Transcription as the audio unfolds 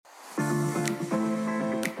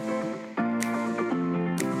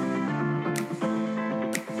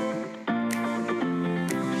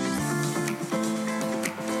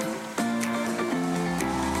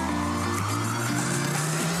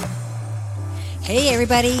Hey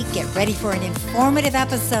everybody, get ready for an informative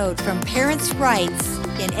episode from Parents' Rights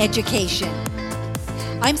in Education.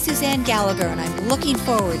 I'm Suzanne Gallagher and I'm looking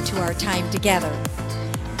forward to our time together.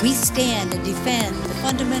 We stand and defend the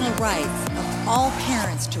fundamental rights of all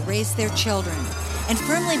parents to raise their children and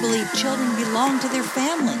firmly believe children belong to their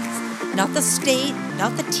families, not the state,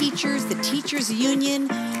 not the teachers'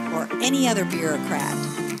 union, or any other bureaucrat.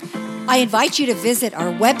 I invite you to visit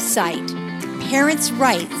our website,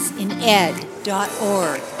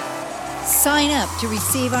 parentsrightsined.org. Sign up to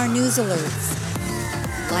receive our news alerts.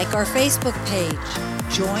 Like our Facebook page.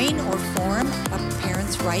 Join or form a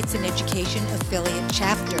Parents' Rights in Education affiliate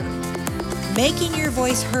chapter. Making your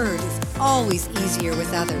voice heard is always easier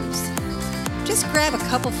with others. Just grab a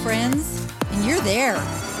couple friends and you're there.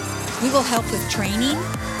 We will help with training,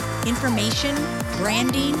 information,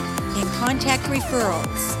 branding, and contact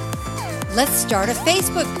referrals. Let's start a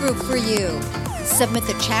Facebook group for you. Submit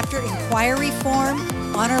the chapter inquiry form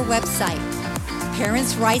on our website,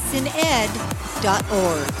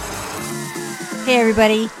 parentsrightsined.org. Hey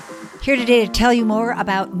everybody, here today to tell you more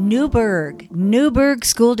about Newberg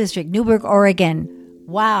School District, Newberg, Oregon.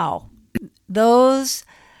 Wow, those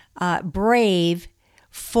brave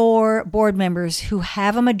 4 board members who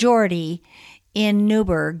have a majority in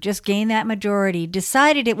Newberg, just gained that majority,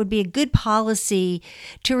 decided it would be a good policy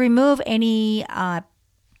to remove any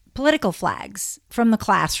political flags from the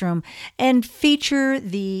classroom and feature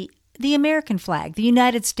the American flag, the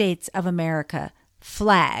United States of America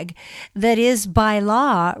flag that is by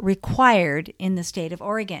law required in the state of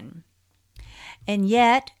Oregon. And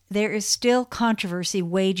yet there is still controversy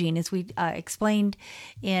waging, as we explained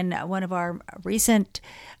in one of our recent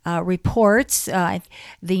reports.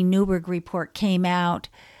 The Newberg report came out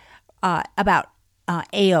about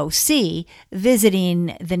AOC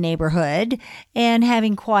visiting the neighborhood and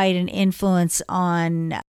having quite an influence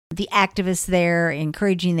on the activists there,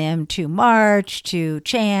 encouraging them to march, to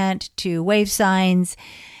chant, to wave signs,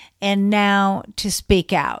 and now to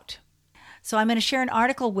speak out. So I'm going to share an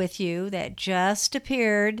article with you that just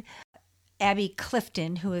appeared. Abby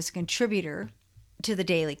Clifton, who is a contributor to the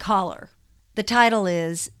Daily Caller. The title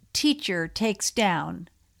is Teacher Takes Down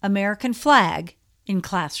American Flag in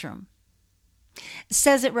Classroom.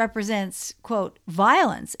 Says it represents, quote,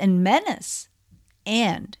 violence and menace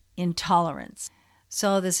and intolerance.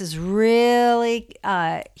 So this is really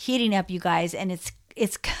heating up, you guys, and it's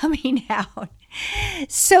coming out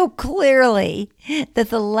so clearly that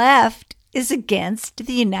the left is against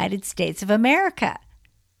the United States of America.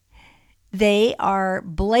 They are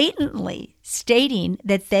blatantly stating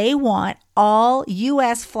that they want all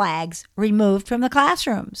U.S. flags removed from the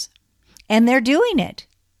classrooms, and they're doing it.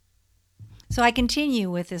 So I continue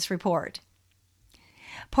with this report.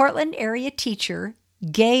 Portland area teacher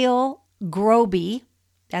Gail Groby,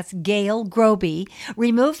 that's Gail Groby,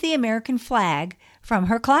 removed the American flag from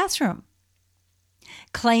her classroom,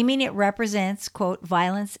 claiming it represents, quote,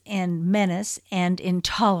 violence and menace and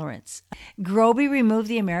intolerance. Groby removed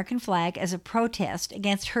the American flag as a protest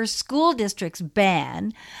against her school district's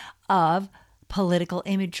ban of political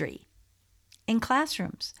imagery in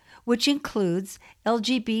classrooms, which includes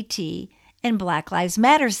LGBT and Black Lives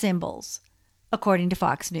Matter symbols, according to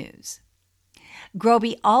Fox News.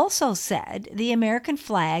 Groby also said the American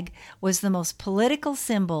flag was the most political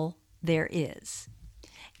symbol there is,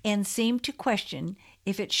 and seemed to question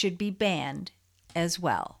if it should be banned as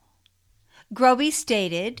well. Groby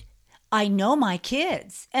stated, I know my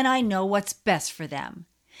kids, and I know what's best for them,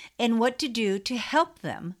 and what to do to help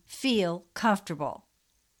them feel comfortable.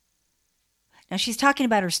 Now, she's talking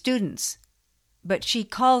about her students, but she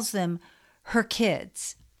calls them her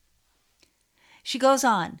kids. She goes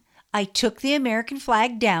on, I took the American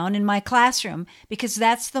flag down in my classroom because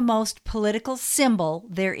that's the most political symbol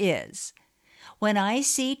there is. When I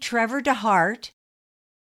see Trevor DeHart,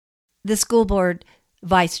 the school board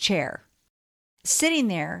vice chair, sitting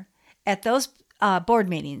there at those board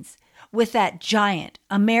meetings with that giant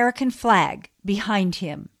American flag behind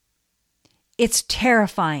him, it's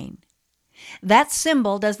terrifying. That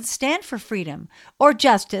symbol doesn't stand for freedom or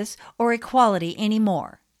justice or equality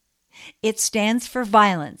anymore. It stands for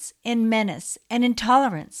violence and menace and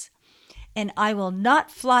intolerance, and I will not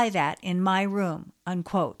fly that in my room,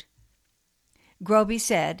 unquote. Groby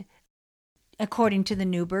said, according to the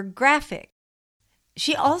Newberg Graphic.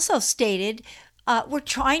 She also stated, we're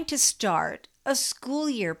trying to start a school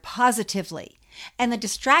year positively, and the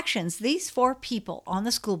distractions these 4 people on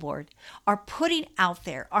the school board are putting out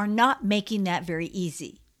there are not making that very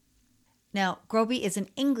easy. Now, Groby is an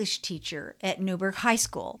English teacher at Newberg High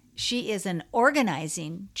School. She is an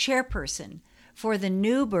organizing chairperson for the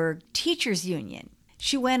Newberg Teachers Union.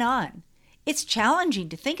 She went on, It's challenging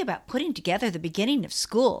to think about putting together the beginning of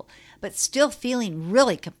school, but still feeling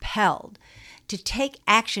really compelled to take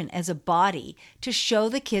action as a body to show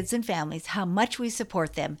the kids and families how much we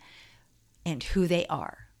support them and who they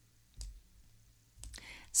are.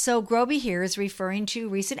 So Groby here is referring to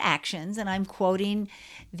recent actions, and I'm quoting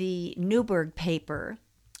the Newburgh paper,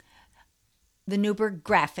 the Newburgh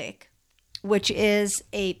Graphic, which is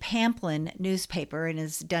a Pamplin newspaper and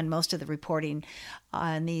has done most of the reporting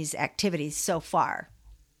on these activities so far.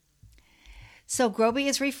 So Groby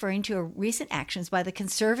is referring to recent actions by the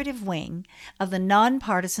conservative wing of the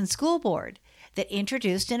nonpartisan school board that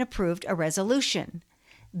introduced and approved a resolution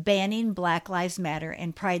banning Black Lives Matter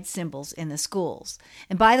and pride symbols in the schools.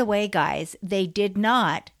 And by the way, guys, they did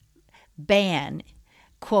not ban,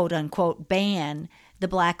 quote unquote, ban the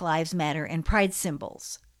Black Lives Matter and pride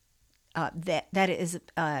symbols. That is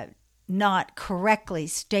not correctly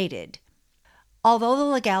stated. Although the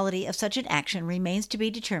legality of such an action remains to be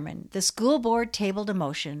determined, the school board tabled a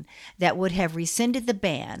motion that would have rescinded the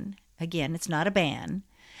ban. Again, it's not a ban,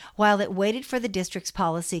 while it waited for the district's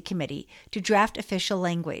policy committee to draft official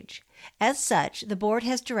language. As such, the board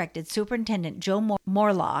has directed Superintendent Joe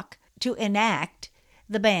Morlock to enact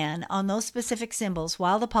the ban on those specific symbols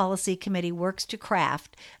while the policy committee works to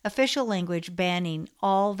craft official language banning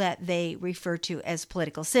all that they refer to as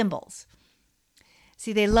political symbols.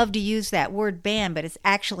 See, they love to use that word ban, but it's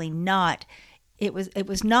actually not. It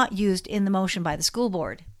was not used in the motion by the school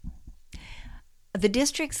board. The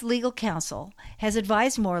district's legal counsel has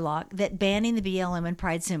advised Morlock that banning the BLM and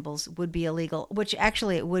pride symbols would be illegal, which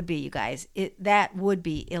actually it would be, you guys. That would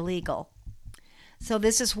be illegal. So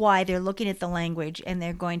this is why they're looking at the language and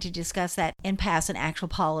they're going to discuss that and pass an actual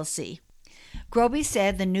policy. Groby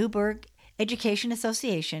said the Newburgh Education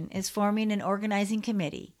Association is forming an organizing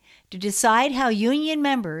committee to decide how union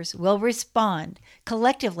members will respond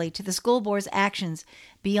collectively to the school board's actions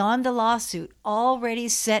beyond the lawsuit already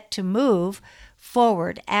set to move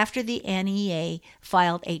forward after the NEA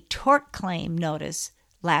filed a tort claim notice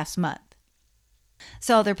last month.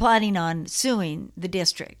 So they're planning on suing the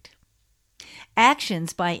district.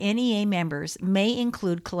 Actions by NEA members may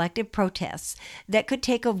include collective protests that could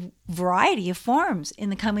take a variety of forms in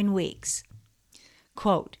the coming weeks.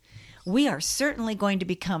 Quote, "We are certainly going to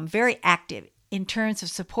become very active in terms of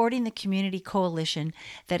supporting the community coalition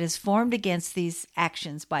that is formed against these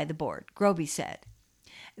actions by the board," Groby said.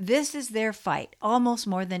 "This is their fight, almost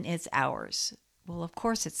more than it's ours." Well, of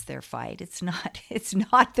course it's their fight. It's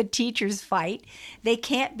not the teachers' fight. They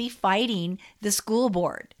can't be fighting the school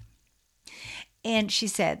board. And she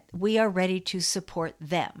said, "We are ready to support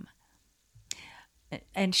them."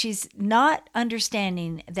 And she's not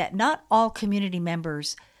understanding that not all community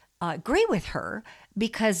members agree with her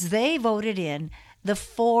because they voted in the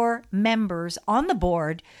 4 members on the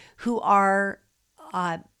board who are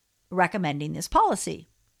recommending this policy.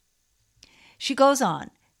 She goes on.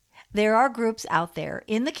 There are groups out there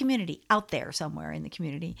in the community, somewhere in the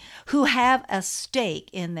community, who have a stake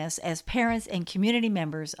in this as parents and community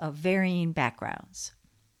members of varying backgrounds.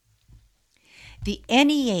 The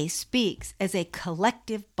NEA speaks as a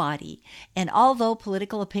collective body, and although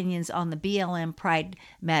political opinions on the BLM Pride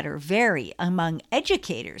matter vary among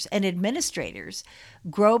educators and administrators,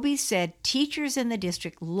 Groby said teachers in the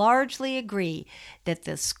district largely agree that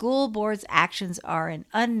the school board's actions are an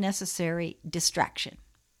unnecessary distraction.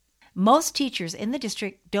 Most teachers in the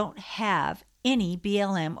district don't have any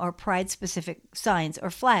BLM or Pride-specific signs or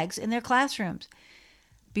flags in their classrooms.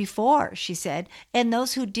 Before, she said, and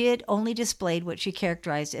those who did only displayed what she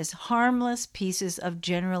characterized as harmless pieces of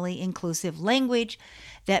generally inclusive language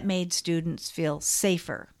that made students feel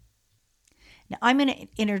safer. Now, I'm going to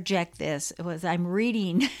interject this as I'm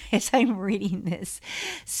reading this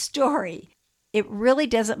story. It really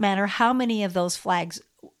doesn't matter how many of those flags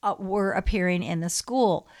were appearing in the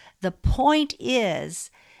school. The point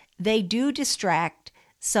is they do distract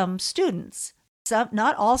some students.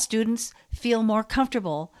 Not all students feel more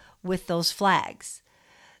comfortable with those flags.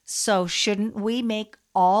 So shouldn't we make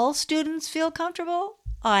all students feel comfortable?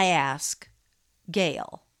 I ask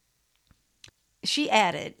Gail. She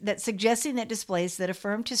added that suggesting that displays that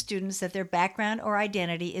affirm to students that their background or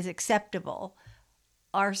identity is acceptable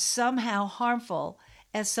are somehow harmful,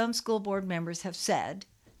 as some school board members have said,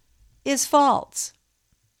 is false.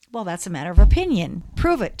 Well, that's a matter of opinion.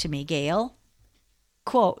 Prove it to me, Gail.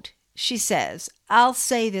 Quote, she says, "I'll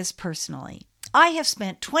say this personally. I have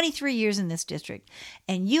spent 23 years in this district,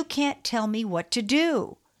 and you can't tell me what to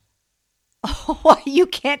do." Oh, you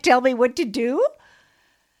can't tell me what to do?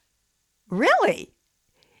 Really?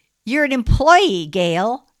 You're an employee,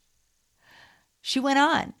 Gail. She went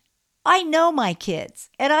on. I know my kids,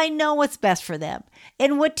 and I know what's best for them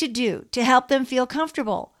and what to do to help them feel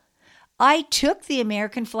comfortable. I took the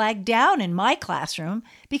American flag down in my classroom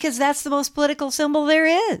because that's the most political symbol there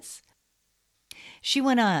is. She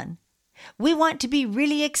went on, we want to be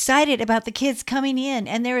really excited about the kids coming in,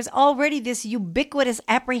 and there is already this ubiquitous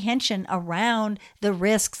apprehension around the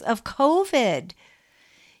risks of COVID.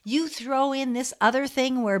 You throw in this other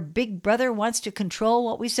thing where Big Brother wants to control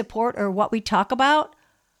what we support or what we talk about.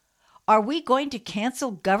 Are we going to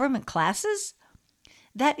cancel government classes?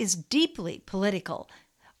 That is deeply political.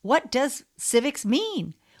 What does civics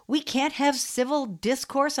mean? We can't have civil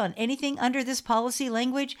discourse on anything under this policy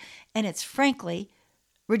language, and it's frankly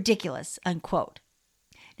ridiculous, unquote.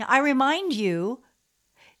 Now, I remind you,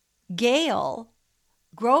 Gail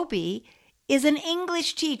Groby is an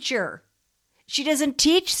English teacher. She doesn't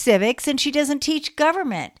teach civics and she doesn't teach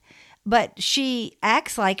government, but she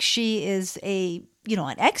acts like she is an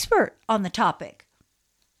expert on the topic.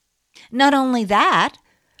 Not only that,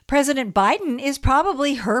 President Biden is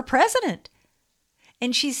probably her president.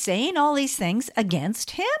 And she's saying all these things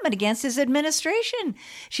against him and against his administration.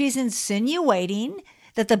 She's insinuating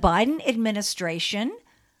that the Biden administration,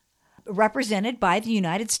 represented by the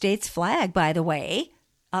United States flag, by the way,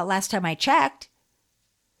 last time I checked,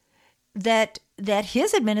 that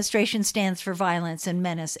his administration stands for violence and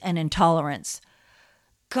menace and intolerance.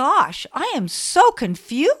 Gosh, I am so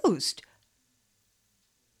confused.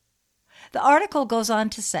 The article goes on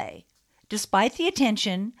to say, despite the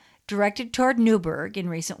attention directed toward Newburgh in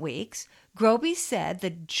recent weeks, Groby said the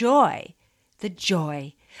joy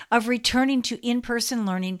of returning to in-person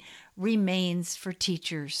learning remains for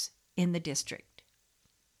teachers in the district.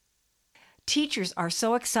 Teachers are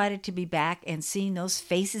so excited to be back and seeing those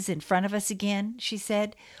faces in front of us again, she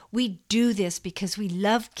said. We do this because we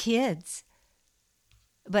love kids.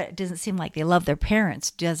 But it doesn't seem like they love their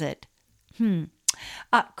parents, does it?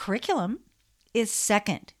 Curriculum is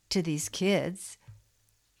second to these kids.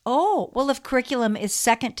 Oh, well, if curriculum is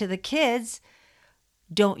second to the kids,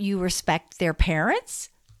 don't you respect their parents?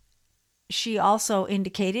 She also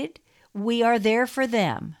indicated, we are there for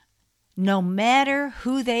them, no matter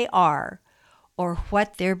who they are or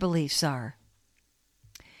what their beliefs are.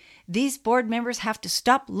 These board members have to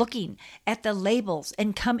stop looking at the labels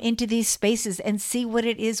and come into these spaces and see what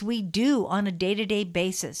it is we do on a day-to-day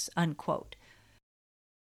basis, unquote.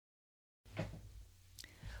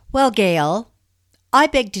 Well, Gail, I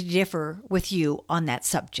beg to differ with you on that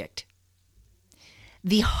subject.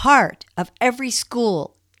 The heart of every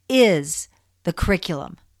school is the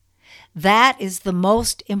curriculum. That is the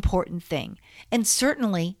most important thing. And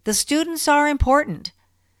certainly the students are important.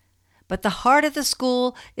 But the heart of the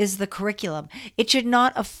school is the curriculum. It should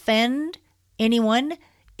not offend anyone.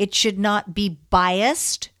 It should not be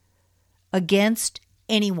biased against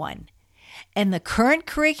anyone. And the current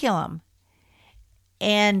curriculum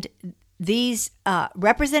and these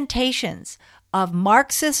representations of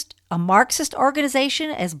a Marxist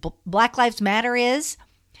organization, as Black Lives Matter is,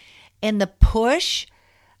 and the push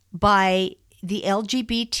by the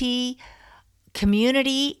LGBT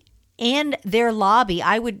community and their lobby,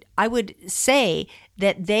 I would say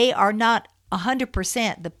that they are not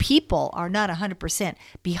 100%, the people are not 100%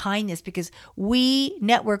 behind this, because we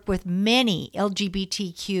network with many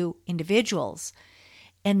LGBTQ individuals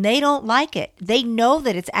and they don't like it. They know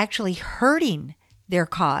that it's actually hurting their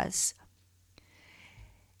cause.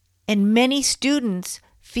 And many students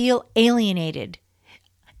feel alienated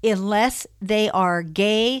unless they are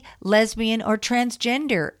gay, lesbian, or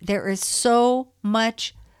transgender. There is so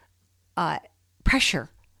much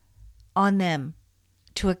pressure on them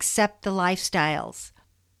to accept the lifestyles.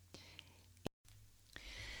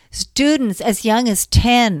 Students as young as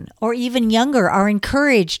 10 or even younger are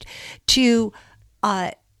encouraged to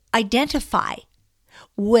identify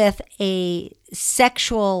with a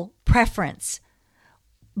sexual preference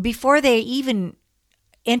before they even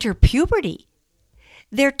enter puberty.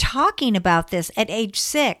 They're talking about this at age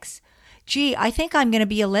 6. Gee, I think I'm going to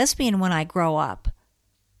be a lesbian when I grow up.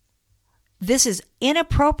 This is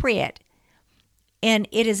inappropriate, and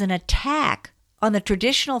it is an attack on the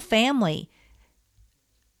traditional family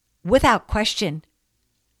without question.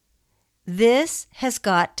 This has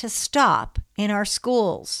got to stop in our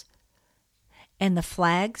schools, and the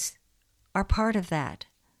flags are part of that.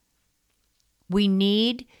 We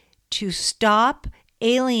need to stop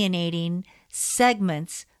alienating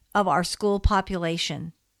segments of our school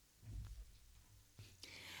population.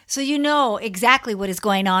 So you know exactly what is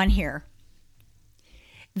going on here.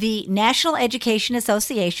 The National Education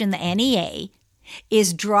Association, the NEA,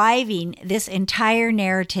 is driving this entire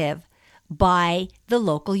narrative by the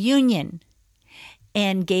local union.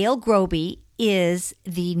 And Gail Groby is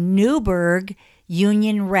the Newburgh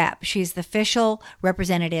union rep. She's the official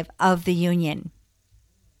representative of the union.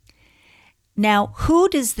 Now, who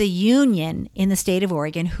does the union in the state of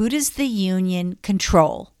Oregon, who does the union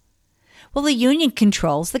control? Well, the union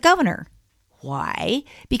controls the governor. Why?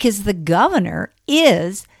 Because the governor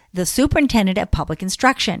is the superintendent of public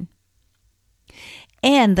instruction.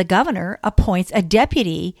 And the governor appoints a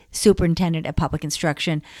deputy superintendent of public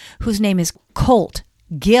instruction whose name is Colt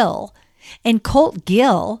Gill. And Colt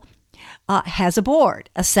Gill has a board,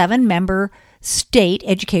 a 7-member state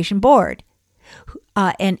education board.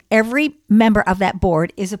 And every member of that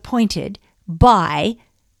board is appointed by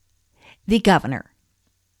the governor.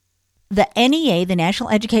 The NEA, the National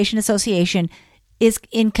Education Association, is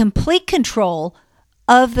in complete control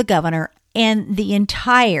of the governor and the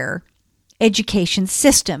entire education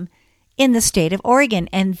system in the state of Oregon.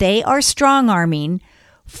 And they are strong-arming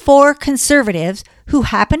 4 conservatives who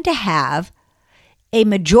happen to have a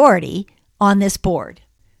majority on this board.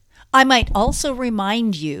 I might also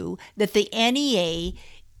remind you that the NEA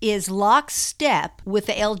is lockstep with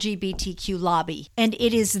the LGBTQ lobby, and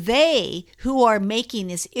it is they who are making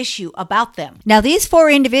this issue about them. Now, these 4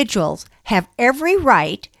 individuals have every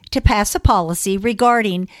right to pass a policy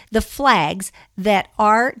regarding the flags that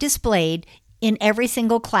are displayed in every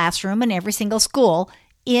single classroom and every single school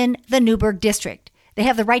in the Newburgh district. They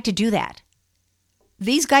have the right to do that.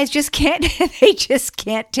 These guys just can't, they just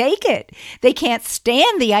can't take it. They can't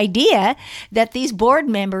stand the idea that these board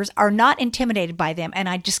members are not intimidated by them. And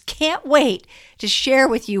I just can't wait to share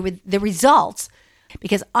with you with the results,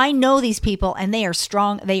 because I know these people and they are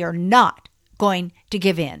strong. They are not going to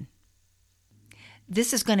give in.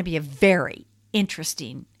 This is going to be a very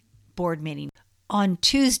interesting board meeting on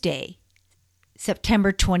Tuesday,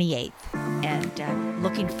 September 28th. And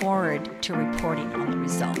looking forward to reporting on the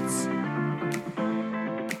results.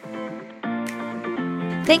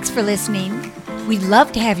 Thanks for listening. We'd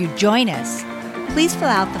love to have you join us. Please fill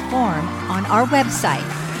out the form on our website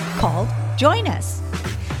called Join Us.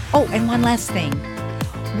 Oh, and one last thing.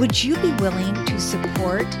 Would you be willing to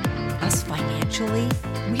support us financially?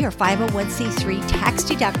 We are 501c3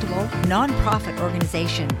 tax-deductible nonprofit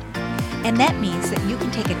organization. And that means that you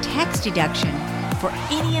can take a tax deduction for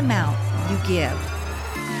any amount you give.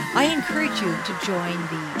 I encourage you to join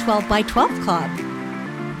the 12 by 12 Club.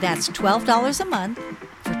 That's $12 a month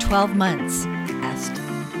for 12 months.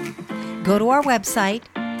 Go to our website,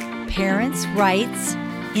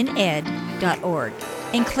 parentsrightsined.org,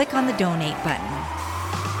 and click on the donate button.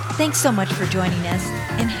 Thanks so much for joining us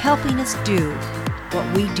and helping us do what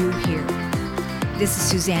we do here. This is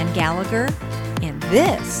Suzanne Gallagher, and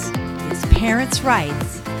this is Parents'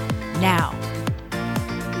 Rights Now.